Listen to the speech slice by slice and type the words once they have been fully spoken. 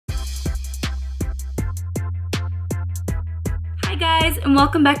guys, and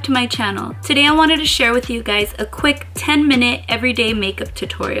welcome back to my channel. Today I wanted to share with you guys a quick 10-minute everyday makeup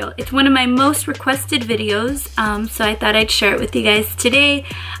tutorial. It's one of my most requested videos, so I thought I'd share it with you guys today.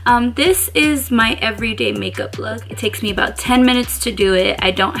 This is my everyday makeup look. It takes me about 10 minutes to do it. I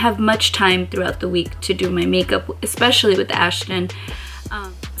don't have much time throughout the week to do my makeup, especially with Ashton.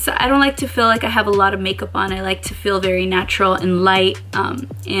 So I don't like to feel like I have a lot of makeup on. I like to feel very natural and light,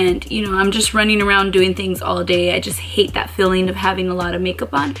 and you know, I'm just running around doing things all day. I just hate that feeling of having a lot of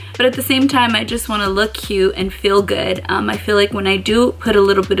makeup on. But at the same time, I just want to look cute and feel good. I feel like when I do put a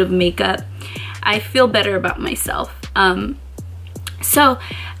little bit of makeup, I feel better about myself. With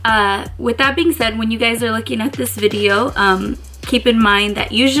that being said, when you guys are looking at this video, keep in mind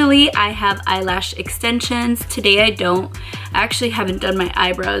that usually I have eyelash extensions. Today I don't. I actually haven't done my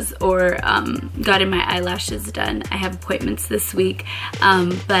eyebrows or gotten my eyelashes done. I have appointments this week.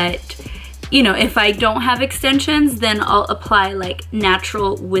 But you know, if I don't have extensions, then I'll apply like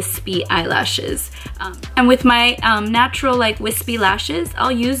natural wispy eyelashes. And with my natural like wispy lashes,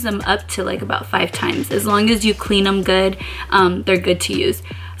 I'll use them up to like about 5 times. As long as you clean them good, they're good to use.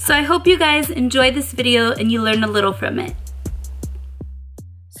 So I hope you guys enjoy this video and you learn a little from it.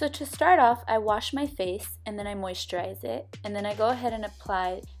 So to start off, I wash my face and then I moisturize it, and then I go ahead and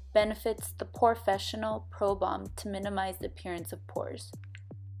apply Benefit's the POREfsessional Pro Balm to minimize the appearance of pores.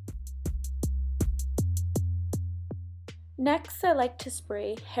 Next, I like to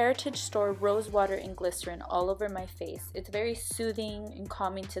spray Heritage Store Rosewater and Glycerin all over my face. It's very soothing and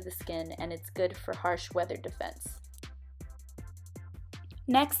calming to the skin, and it's good for harsh weather defense.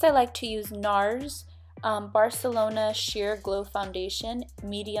 Next, I like to use Nars Barcelona Sheer Glow Foundation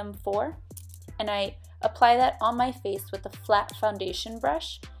Medium 4, and I apply that on my face with a flat foundation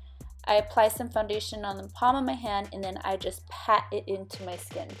brush. I apply some foundation on the palm of my hand and then I just pat it into my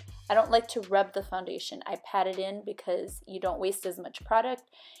skin. I don't like to rub the foundation. I pat it in because you don't waste as much product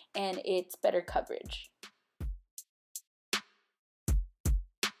and it's better coverage.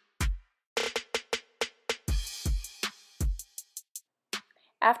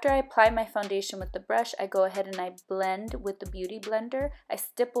 After I apply my foundation with the brush, I go ahead and I blend with the Beauty Blender. I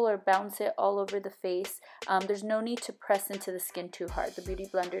stipple or bounce it all over the face. There's no need to press into the skin too hard. The Beauty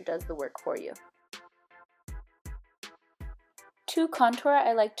Blender does the work for you. To contour,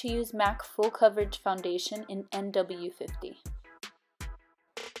 I like to use MAC Full Coverage Foundation in NW50.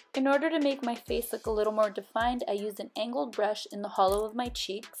 In order to make my face look a little more defined, I use an angled brush in the hollow of my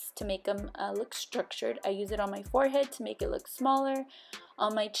cheeks to make them look structured. I use it on my forehead to make it look smaller,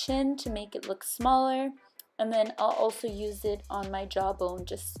 on my chin to make it look smaller, and then I'll also use it on my jawbone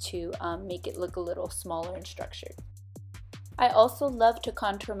just to make it look a little smaller and structured. I also love to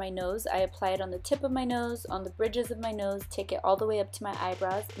contour my nose. I apply it on the tip of my nose, on the bridges of my nose, take it all the way up to my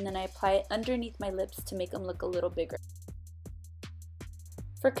eyebrows, and then I apply it underneath my lips to make them look a little bigger.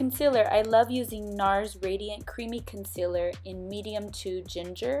 For concealer, I love using NARS Radiant Creamy Concealer in Medium 2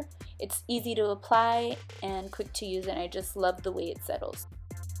 Ginger. It's easy to apply and quick to use, and I just love the way it settles.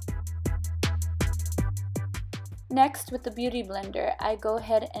 Next, with the Beauty Blender, I go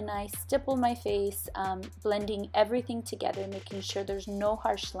ahead and I stipple my face, blending everything together, making sure there's no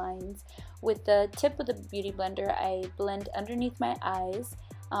harsh lines. With the tip of the Beauty Blender, I blend underneath my eyes.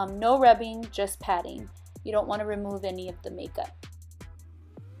 No rubbing, just patting. You don't want to remove any of the makeup.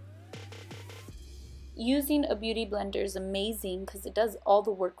 Using a Beauty Blender is amazing because it does all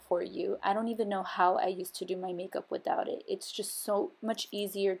the work for you. I don't even know how I used to do my makeup without it. It's just so much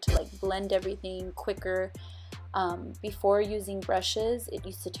easier to like blend everything quicker. Before using brushes, it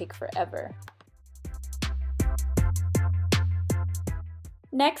used to take forever.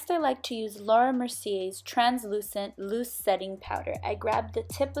 Next, I like to use Laura Mercier's Translucent Loose Setting Powder. I grab the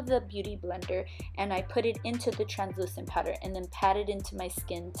tip of the Beauty Blender and I put it into the translucent powder and then pat it into my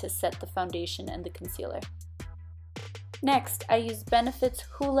skin to set the foundation and the concealer. Next, I use Benefit's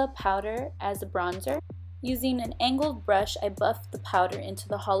Hoola powder as a bronzer. Using an angled brush, I buff the powder into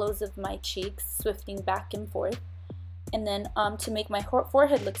the hollows of my cheeks, swifting back and forth. And then to make my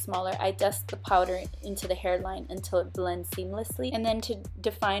forehead look smaller, I dust the powder into the hairline until it blends seamlessly. And then to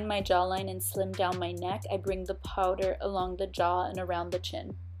define my jawline and slim down my neck, I bring the powder along the jaw and around the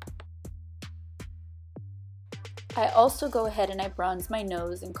chin. I also go ahead and I bronze my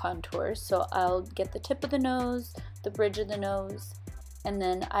nose and contour. So I'll get the tip of the nose, the bridge of the nose, and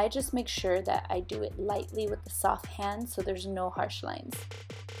then I just make sure that I do it lightly with the soft hand so there's no harsh lines.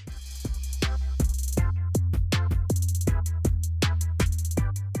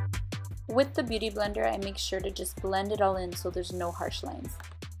 With the Beauty Blender, I make sure to just blend it all in so there's no harsh lines.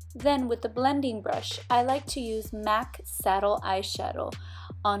 Then with the blending brush, I like to use MAC Saddle Eyeshadow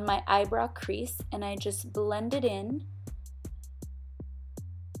on my eyebrow crease, and I just blend it in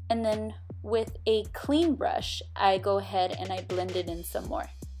And then with a clean brush, I go ahead and I blend it in some more.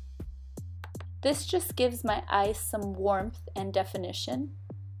 This just gives my eyes some warmth and definition.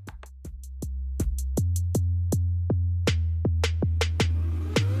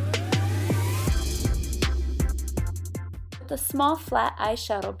 With a small flat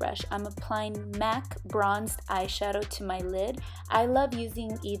eyeshadow brush, I'm applying MAC bronzed eyeshadow to my lid. I love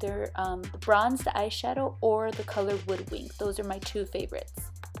using either the bronzed eyeshadow or the color Woodwink. Those are my two favorites.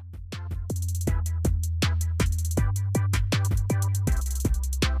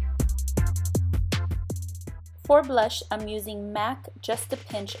 For blush, I'm using MAC Just a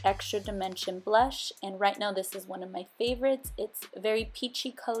Pinch Extra Dimension blush, and right now this is one of my favorites. It's a very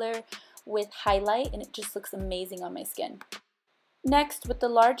peachy color with highlight, and it just looks amazing on my skin. Next, with the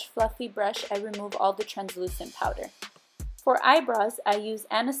large fluffy brush, I remove all the translucent powder. For eyebrows, I use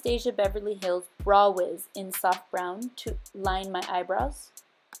Anastasia Beverly Hills Brow Wiz in soft brown to line my eyebrows.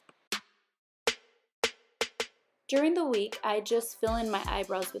 During the week, I just fill in my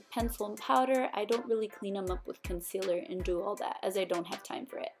eyebrows with pencil and powder. I don't really clean them up with concealer and do all that, as I don't have time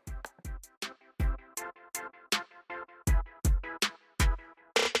for it.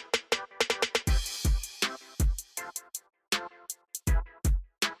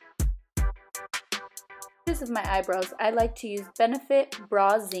 Of my eyebrows, I like to use Benefit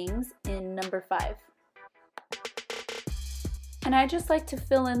Brow Zings in number 5. And I just like to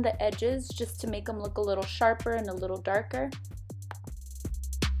fill in the edges just to make them look a little sharper and a little darker.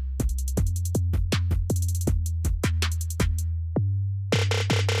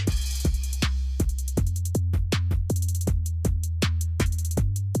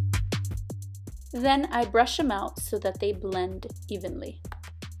 Then I brush them out so that they blend evenly.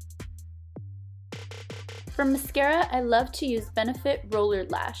 For mascara, I love to use Benefit Roller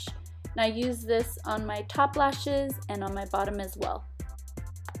Lash, and I use this on my top lashes and on my bottom as well.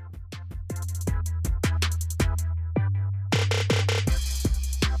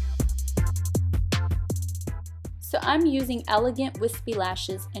 So I'm using Elegant Wispy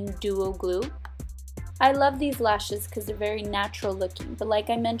Lashes and Duo Glue. I love these lashes because they're very natural looking, but like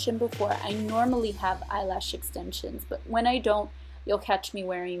I mentioned before, I normally have eyelash extensions, but when I don't, you'll catch me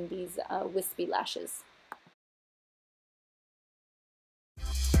wearing these wispy lashes.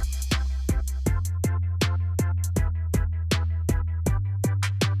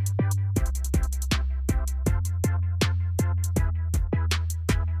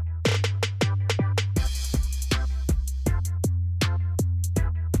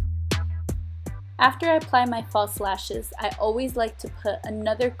 After I apply my false lashes, I always like to put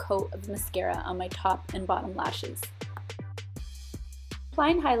another coat of mascara on my top and bottom lashes.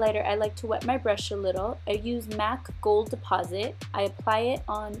 Applying highlighter, I like to wet my brush a little. I use MAC Gold Deposit. I apply it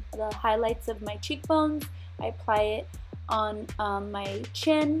on the highlights of my cheekbones. I apply it on my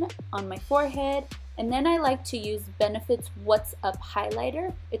chin, on my forehead, and then I like to use Benefit's What's Up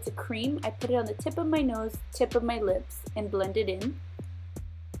highlighter. It's a cream. I put it on the tip of my nose, tip of my lips, and blend it in.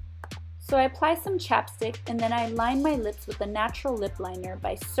 So I apply some chapstick and then I line my lips with a natural lip liner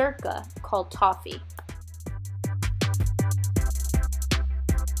by Circa called Toffee.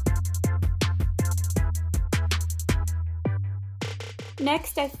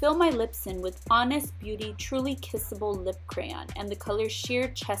 Next, I fill my lips in with Honest Beauty Truly Kissable Lip Crayon and the color Sheer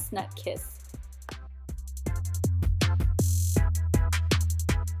Chestnut Kiss.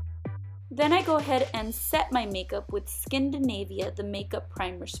 Then I go ahead and set my makeup with Skindinavia, the Makeup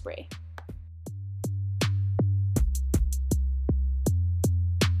Primer Spray.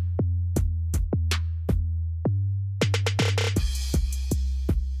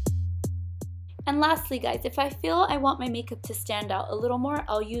 And lastly guys, if I feel I want my makeup to stand out a little more,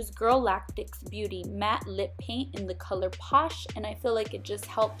 I'll use Girlactick's Beauty Matte Lip Paint in the color Posh, and I feel like it just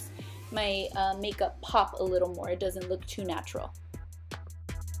helps my makeup pop a little more. It doesn't look too natural.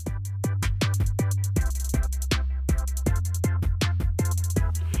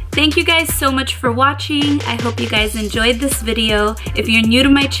 Thank you guys so much for watching. I hope you guys enjoyed this video. If you're new to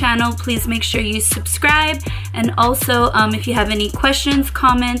my channel, please make sure you subscribe. And also, if you have any questions,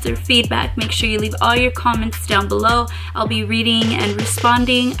 comments, or feedback, make sure you leave all your comments down below. I'll be reading and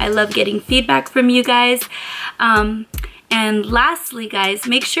responding. I love getting feedback from you guys. And lastly, guys,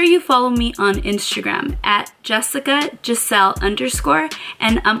 make sure you follow me on Instagram at JessicaGiselle_,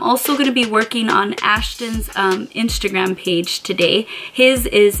 and I'm also going to be working on Ashton's Instagram page today. His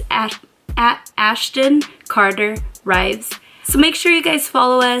is at Ashton Carter Rives. So make sure you guys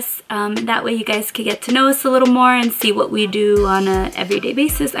follow us. That way you guys can get to know us a little more and see what we do on an everyday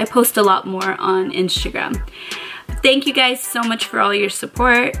basis. I post a lot more on Instagram. Thank you guys so much for all your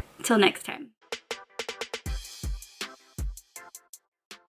support. Till next time.